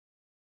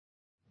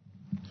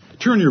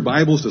Turn your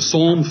Bibles to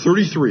Psalm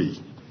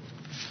 33.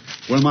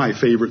 One of my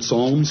favorite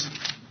Psalms.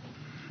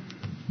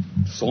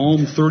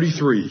 Psalm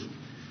 33.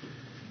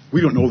 We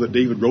don't know that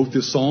David wrote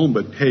this Psalm,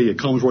 but hey, it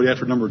comes right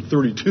after number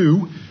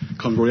 32. It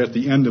comes right at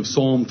the end of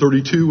Psalm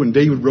 32, and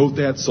David wrote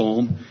that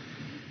Psalm.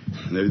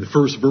 And the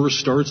first verse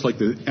starts like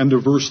the end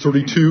of verse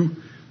 32.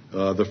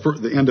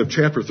 The end of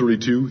chapter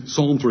 32,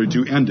 Psalm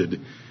 32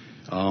 ended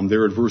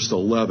there at verse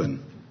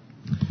 11.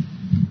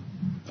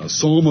 A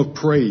psalm of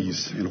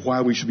praise and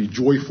why we should be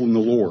joyful in the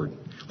Lord.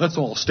 Let's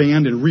all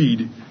stand and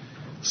read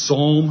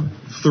Psalm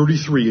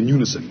 33 in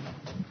unison.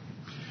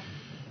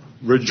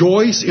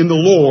 Rejoice in the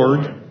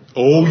Lord,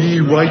 O ye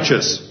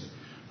righteous,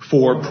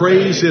 for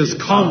praise is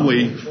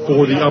comely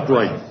for the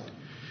upright.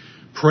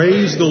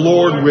 Praise the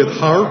Lord with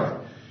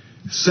harp,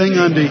 sing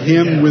unto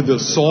him with the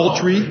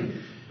psaltery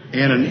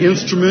and an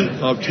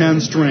instrument of 10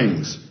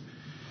 strings.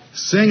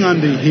 Sing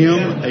unto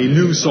him a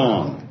new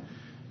song,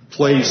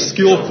 play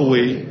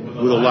skillfully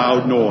with a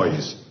loud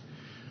noise.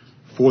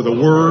 For the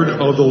word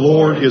of the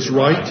Lord is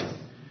right,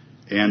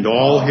 and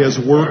all his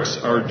works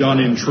are done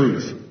in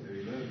truth.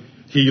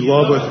 He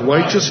loveth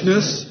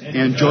righteousness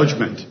and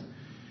judgment.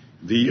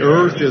 The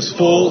earth is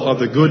full of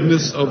the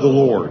goodness of the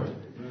Lord.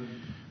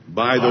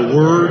 By the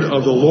word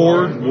of the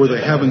Lord were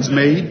the heavens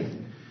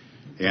made,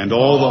 and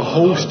all the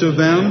host of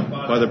them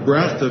by the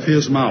breath of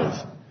his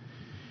mouth.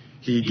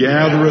 He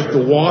gathereth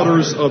the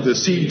waters of the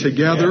sea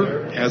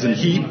together as an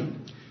heap.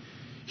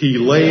 He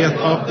layeth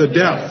up the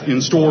depth in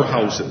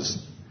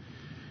storehouses.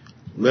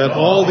 Let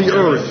all the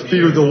earth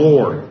fear the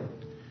Lord.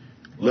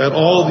 Let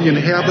all the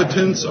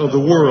inhabitants of the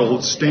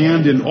world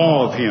stand in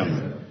awe of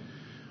him.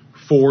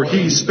 For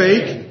he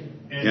spake,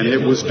 and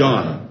it was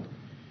done.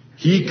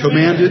 He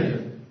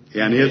commanded,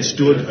 and it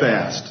stood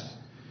fast.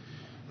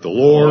 The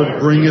Lord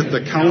bringeth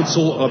the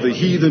counsel of the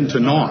heathen to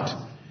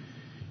naught.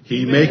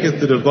 He maketh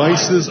the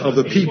devices of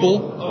the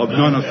people of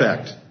none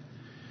effect.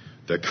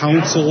 The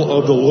counsel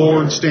of the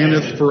Lord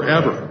standeth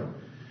forever,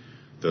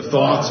 the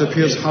thoughts of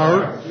his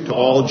heart to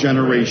all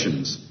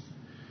generations.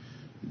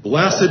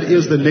 Blessed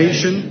is the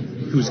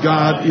nation whose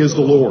God is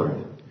the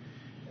Lord,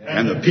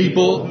 and the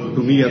people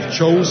whom he hath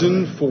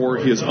chosen for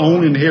his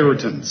own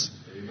inheritance.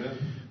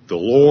 The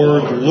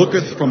Lord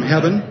looketh from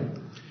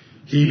heaven,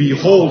 he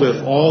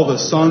beholdeth all the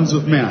sons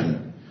of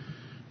men.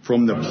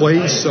 From the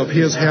place of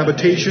his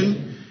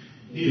habitation,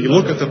 he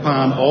looketh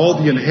upon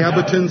all the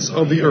inhabitants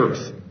of the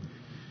earth.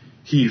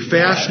 He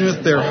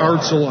fashioneth their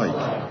hearts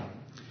alike.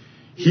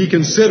 He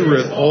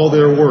considereth all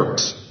their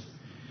works.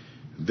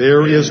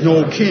 There is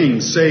no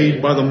king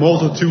saved by the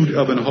multitude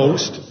of an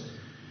host.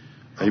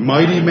 A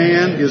mighty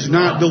man is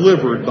not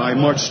delivered by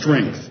much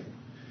strength.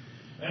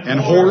 An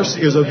horse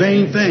is a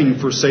vain thing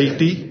for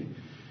safety.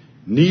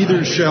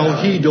 Neither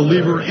shall he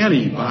deliver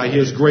any by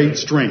his great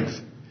strength.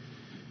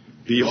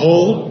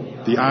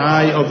 Behold, the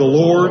eye of the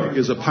Lord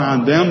is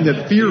upon them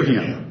that fear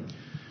him,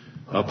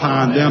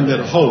 upon them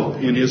that hope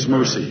in his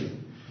mercy,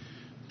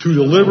 to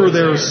deliver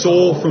their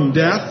soul from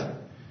death,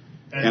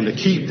 and to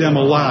keep them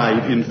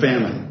alive in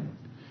famine.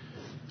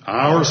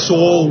 Our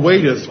soul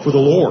waiteth for the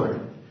Lord.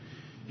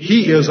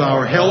 He is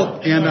our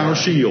help and our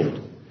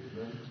shield.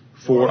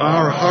 For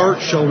our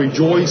heart shall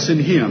rejoice in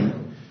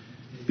him,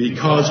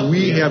 because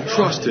we have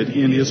trusted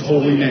in his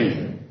holy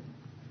name.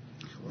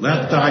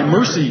 Let thy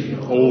mercy,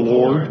 O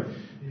Lord,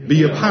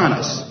 be upon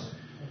us,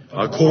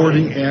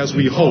 according as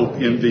we hope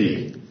in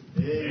thee.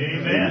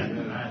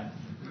 Amen.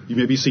 You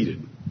may be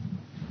seated.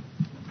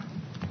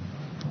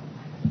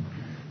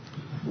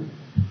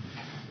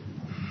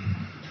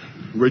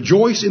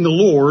 Rejoice in the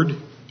Lord,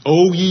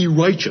 O ye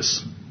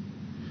righteous,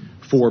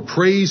 for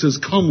praise is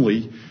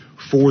comely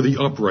for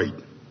the upright.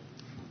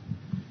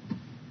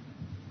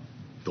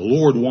 The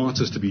Lord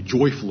wants us to be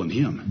joyful in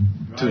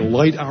him, to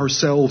delight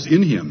ourselves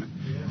in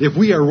him. If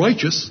we are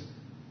righteous,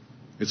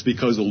 it's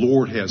because the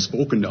Lord has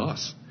spoken to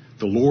us.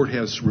 The Lord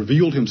has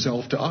revealed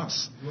himself to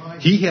us.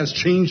 He has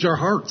changed our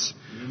hearts.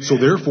 Amen. So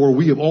therefore,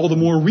 we have all the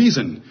more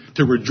reason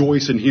to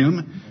rejoice in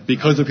him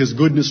because of his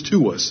goodness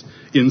to us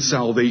in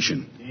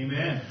salvation.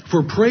 Amen.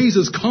 For praise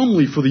is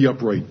comely for the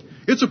upright.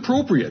 It's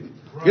appropriate.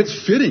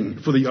 It's fitting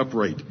for the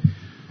upright.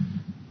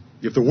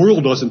 If the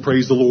world doesn't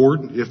praise the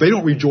Lord, if they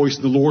don't rejoice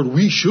in the Lord,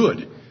 we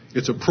should.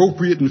 It's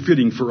appropriate and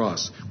fitting for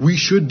us. We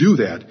should do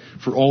that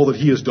for all that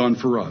he has done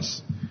for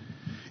us.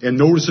 And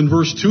notice in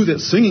verse 2 that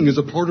singing is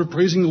a part of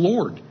praising the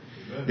Lord.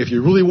 If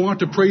you really want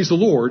to praise the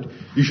Lord,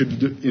 you should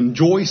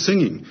enjoy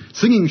singing.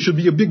 Singing should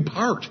be a big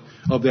part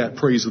of that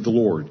praise of the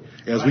Lord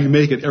as we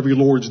make it every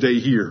Lord's Day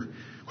here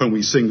when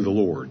we sing to the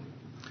Lord.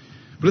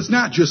 But it's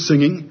not just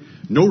singing.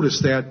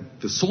 Notice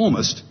that the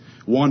psalmist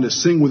wanted to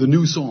sing with a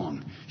new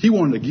song. He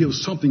wanted to give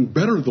something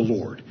better to the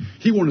Lord.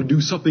 He wanted to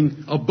do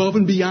something above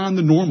and beyond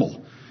the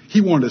normal.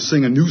 He wanted to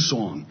sing a new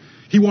song.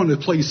 He wanted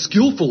to play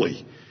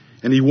skillfully.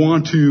 And he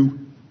wanted to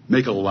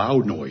make a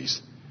loud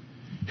noise.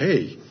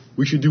 Hey,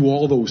 we should do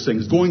all those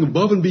things. Going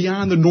above and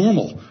beyond the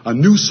normal. A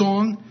new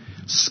song,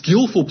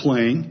 skillful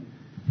playing.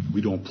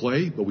 We don't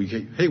play, but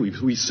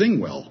we sing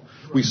well.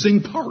 We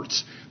sing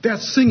parts.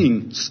 That's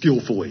singing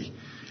skillfully.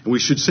 And we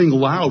should sing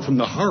loud from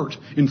the heart,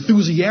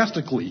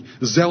 enthusiastically,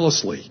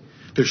 zealously,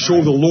 to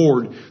show the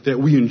Lord that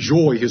we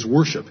enjoy His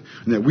worship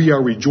and that we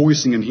are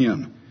rejoicing in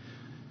Him.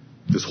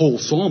 This whole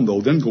psalm,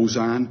 though, then goes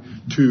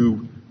on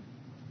to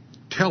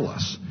tell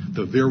us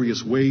the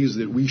various ways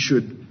that we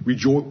should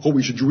rejoice, what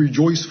we should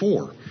rejoice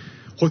for,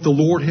 what the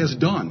Lord has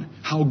done,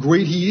 how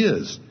great He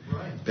is.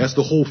 Right. That's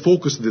the whole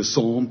focus of this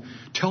psalm,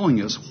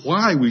 telling us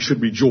why we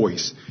should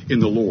rejoice in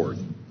the Lord.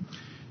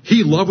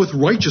 He loveth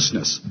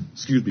righteousness.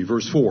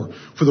 Verse 4.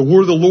 For the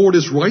word of the Lord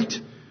is right,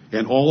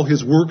 and all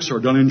His works are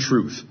done in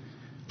truth.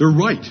 They're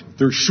right.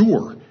 They're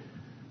sure.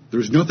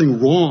 There's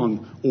nothing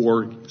wrong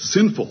or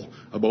sinful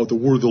about the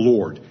word of the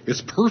Lord.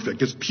 It's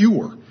perfect. It's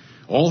pure.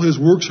 All His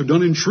works are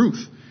done in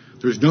truth.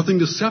 There's nothing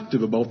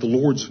deceptive about the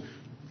Lord's,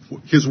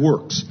 His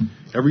works.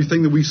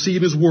 Everything that we see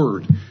in His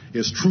word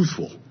is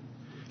truthful.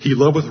 He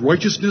loveth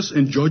righteousness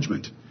and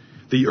judgment.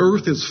 The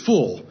earth is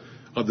full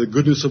of the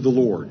goodness of the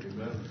Lord.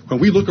 Amen. When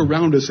we look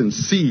around us and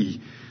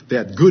see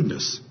that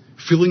goodness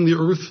filling the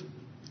earth,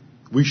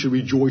 we should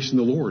rejoice in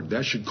the Lord.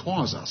 That should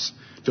cause us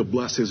to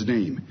bless His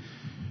name.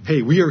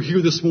 Hey, we are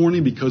here this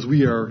morning because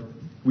we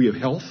have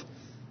health.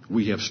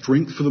 We have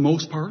strength for the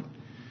most part.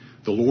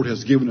 The Lord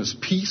has given us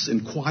peace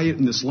and quiet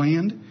in this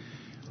land.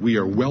 We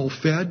are well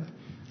fed.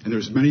 And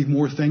there's many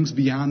more things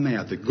beyond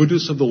that. The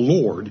goodness of the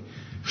Lord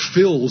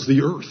fills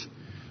the earth.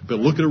 But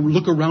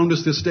look around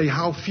us this day,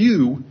 how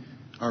few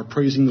are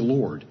praising the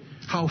Lord.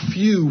 How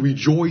few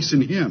rejoice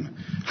in Him.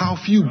 How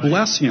few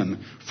bless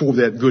Him for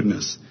that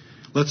goodness.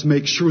 Let's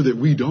make sure that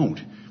we don't.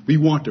 We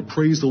want to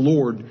praise the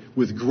Lord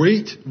with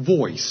great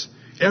voice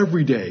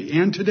every day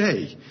and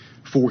today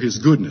for His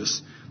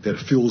goodness that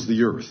fills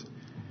the earth.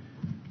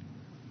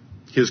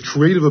 His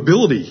creative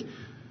ability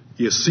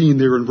is seen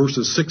there in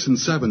verses 6 and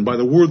 7. By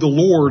the word of the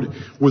Lord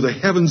were the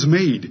heavens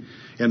made,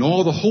 and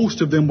all the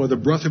host of them by the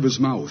breath of His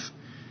mouth.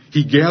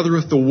 He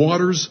gathereth the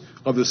waters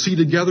of the sea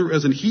together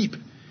as an heap.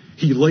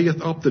 He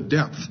layeth up the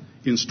depth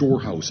in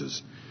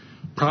storehouses.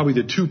 Probably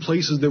the two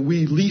places that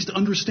we least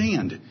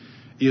understand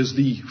is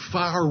the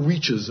far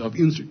reaches of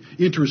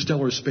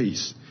interstellar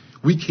space.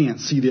 We can't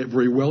see that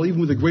very well,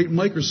 even with a great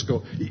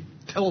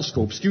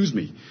telescope.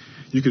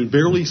 You can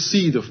barely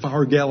see the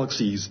far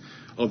galaxies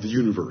of the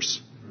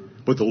universe.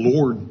 But the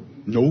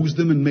Lord knows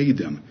them and made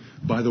them.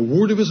 By the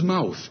word of His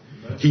mouth,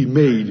 He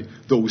made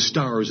those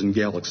stars and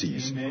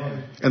galaxies.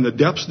 Amen. And the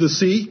depths of the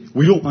sea,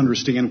 we don't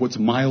understand what's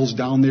miles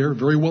down there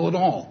very well at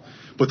all.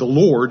 But the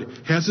Lord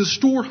has His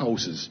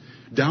storehouses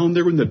down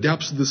there in the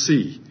depths of the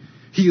sea.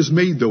 He has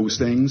made those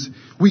things.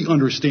 We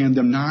understand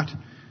them not,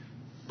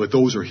 but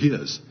those are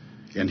His.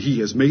 And He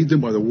has made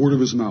them by the word of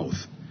His mouth.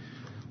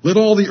 Let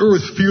all the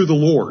earth fear the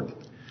Lord.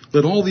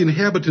 Let all the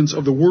inhabitants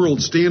of the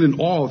world stand in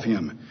awe of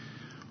Him.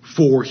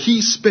 For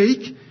He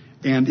spake,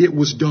 and it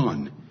was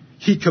done.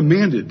 He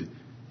commanded,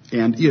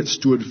 and it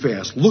stood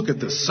fast. Look at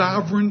the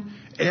sovereign,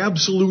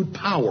 absolute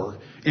power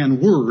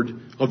and word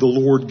of the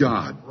Lord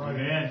God.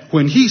 Amen.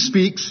 When He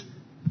speaks,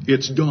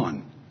 it's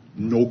done.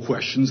 No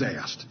questions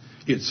asked.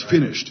 It's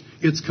finished.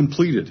 It's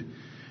completed.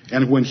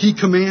 And when He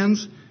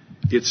commands,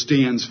 it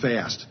stands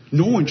fast.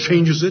 No one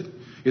changes it.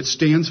 It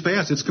stands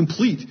fast. It's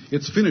complete.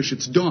 It's finished.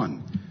 It's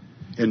done.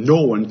 And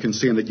no one can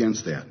stand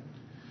against that.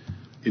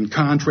 In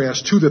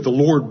contrast to that, the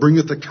Lord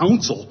bringeth the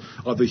counsel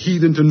of the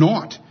heathen to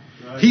naught.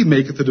 Right. He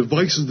maketh the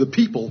devices of the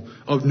people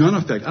of none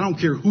effect. I don't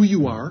care who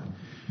you are.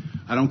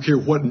 I don't care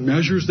what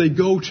measures they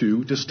go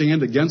to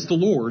stand against the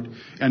Lord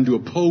and to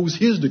oppose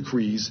His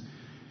decrees.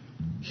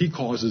 He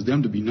causes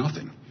them to be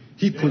nothing.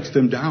 He puts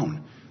them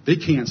down. They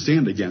can't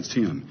stand against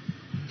Him.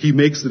 He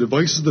makes the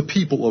devices of the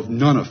people of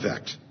none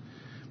effect.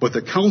 But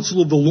the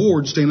counsel of the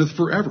Lord standeth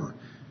forever.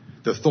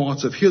 The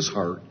thoughts of His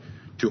heart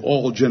to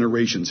all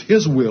generations.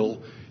 His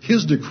will,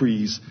 His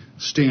decrees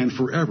stand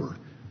forever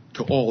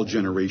to all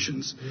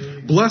generations.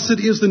 Blessed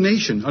is the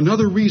nation.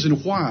 Another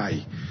reason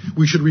why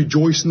we should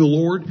rejoice in the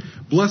Lord.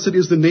 Blessed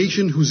is the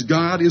nation whose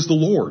God is the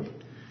Lord,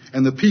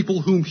 and the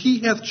people whom He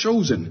hath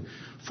chosen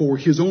for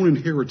His own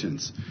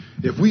inheritance.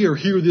 If we are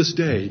here this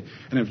day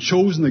and have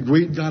chosen the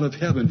great God of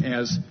heaven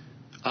as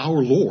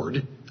our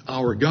Lord,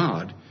 our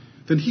God,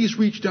 then He's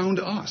reached down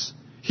to us.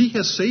 He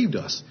has saved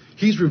us.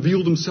 He's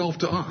revealed Himself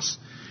to us.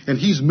 And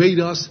He's made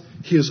us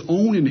His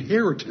own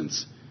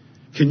inheritance.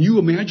 Can you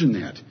imagine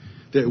that?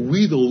 That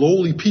we, the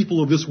lowly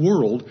people of this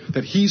world,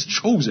 that He's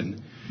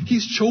chosen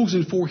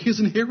for His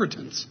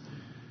inheritance.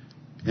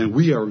 And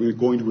we are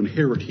going to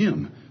inherit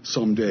Him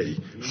someday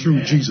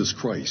through Jesus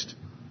Christ.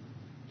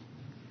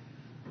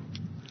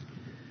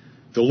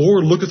 The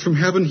Lord looketh from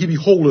heaven, He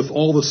beholdeth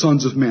all the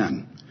sons of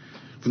men.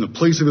 From the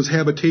place of His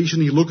habitation,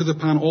 He looketh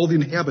upon all the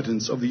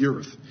inhabitants of the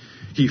earth.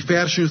 He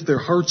fashioneth their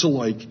hearts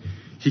alike.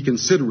 He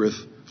considereth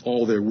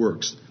all their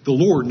works. The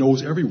Lord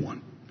knows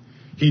everyone.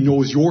 He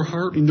knows your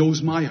heart. He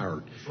knows my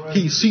heart. Right.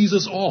 He sees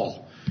us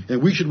all.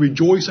 And we should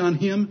rejoice on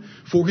Him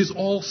for His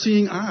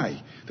all-seeing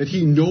eye, that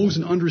He knows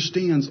and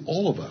understands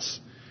all of us.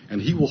 And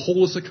He will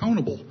hold us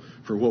accountable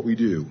for what we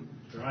do.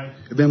 Right.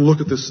 And then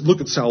look at this.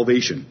 Look at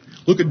salvation.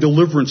 Look at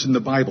deliverance in the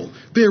Bible.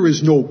 There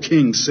is no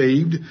king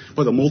saved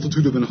by the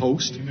multitude of an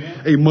host.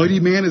 Amen. A mighty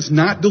man is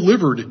not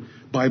delivered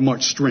by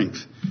much strength.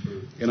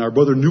 And our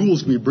brother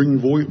Newell's going to be bringing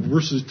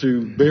verses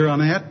to bear on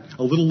that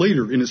a little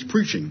later in his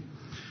preaching.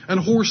 An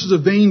horse is a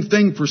vain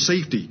thing for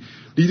safety.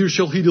 Neither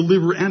shall he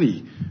deliver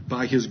any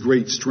by his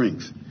great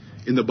strength.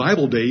 In the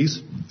Bible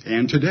days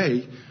and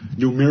today,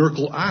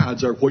 numerical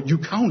odds are what you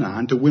count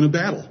on to win a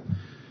battle.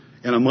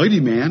 And a mighty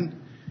man,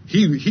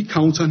 he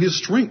counts on his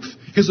strength,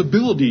 his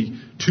ability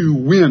to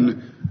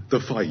win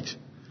the fight.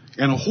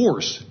 And a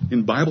horse,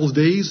 in Bible's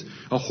days,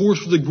 a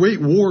horse was a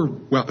great war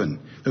weapon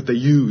that they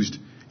used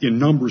in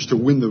numbers to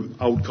win the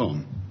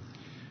outcome.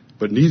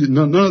 But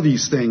none of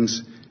these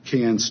things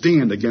can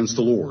stand against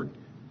the Lord.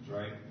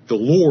 Right. The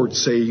Lord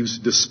saves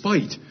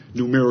despite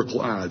numerical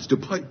odds,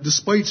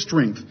 despite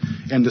strength,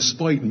 and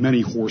despite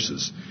many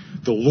horses.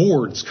 The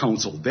Lord's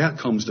counsel, that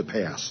comes to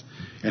pass,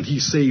 and he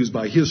saves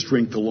by his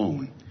strength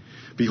alone.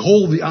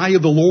 Behold, the eye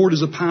of the Lord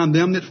is upon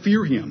them that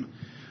fear him,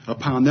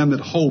 upon them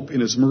that hope in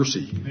his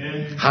mercy.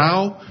 Amen.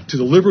 How? To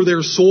deliver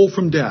their soul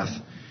from death,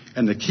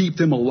 and to keep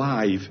them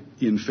alive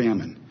in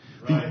famine.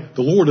 Right.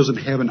 The Lord doesn't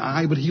have an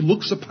eye, but he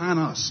looks upon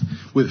us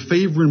with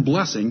favor and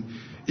blessing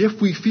if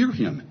we fear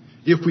him,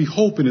 if we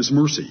hope in his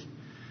mercy.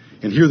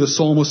 And here the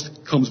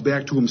psalmist comes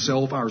back to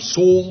himself. Our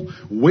soul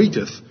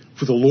waiteth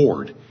for the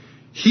Lord.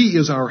 He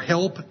is our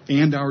help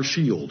and our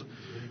shield.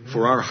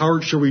 For our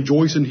heart shall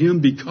rejoice in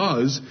him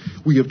because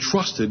we have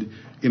trusted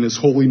in his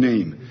holy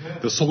name.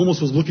 The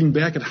psalmist was looking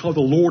back at how the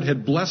Lord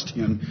had blessed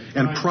him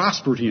and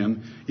prospered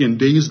him in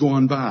days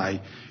gone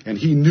by. And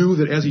he knew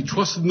that as he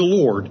trusted in the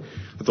Lord,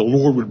 that the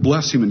Lord would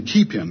bless him and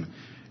keep him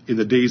in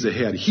the days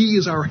ahead. He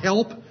is our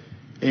help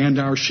and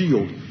our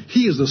shield.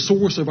 He is the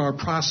source of our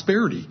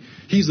prosperity.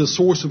 He's the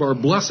source of our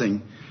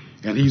blessing,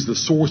 and he's the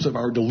source of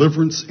our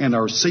deliverance and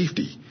our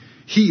safety.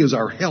 He is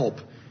our help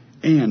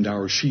and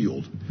our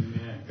shield.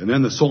 Amen. And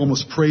then the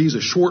psalmist prays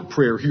a short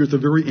prayer here at the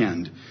very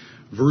end.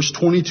 Verse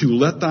 22,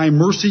 let thy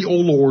mercy, O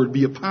Lord,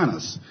 be upon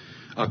us,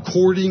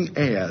 according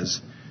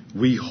as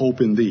we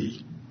hope in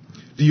thee.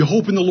 Do you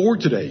hope in the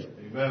Lord today?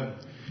 Amen.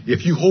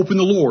 If you hope in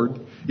the Lord,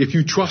 if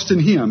you trust in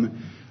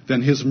him,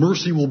 then his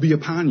mercy will be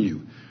upon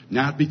you.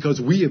 Not because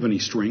we have any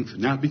strength,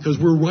 not because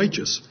we're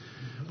righteous,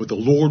 but the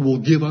Lord will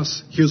give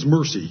us his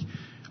mercy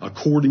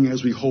according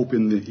as we hope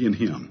in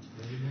him.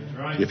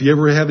 Right. If you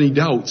ever have any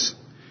doubts,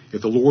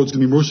 if the Lord's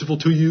going to be merciful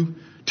to you,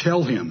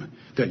 tell him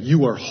that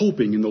you are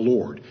hoping in the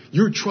Lord.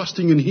 You're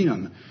trusting in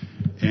him,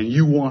 and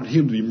you want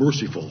him to be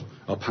merciful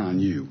upon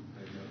you.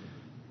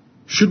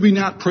 Should we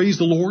not praise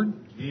the Lord?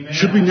 Amen.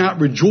 Should we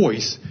not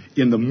rejoice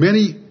in the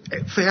many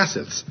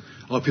facets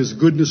of his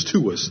goodness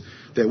to us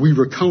that we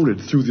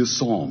recounted through this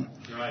psalm?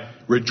 Right.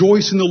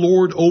 Rejoice in the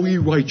Lord, O ye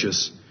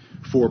righteous,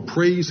 for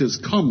praise is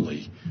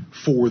comely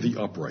for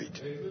the upright.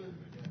 Amen.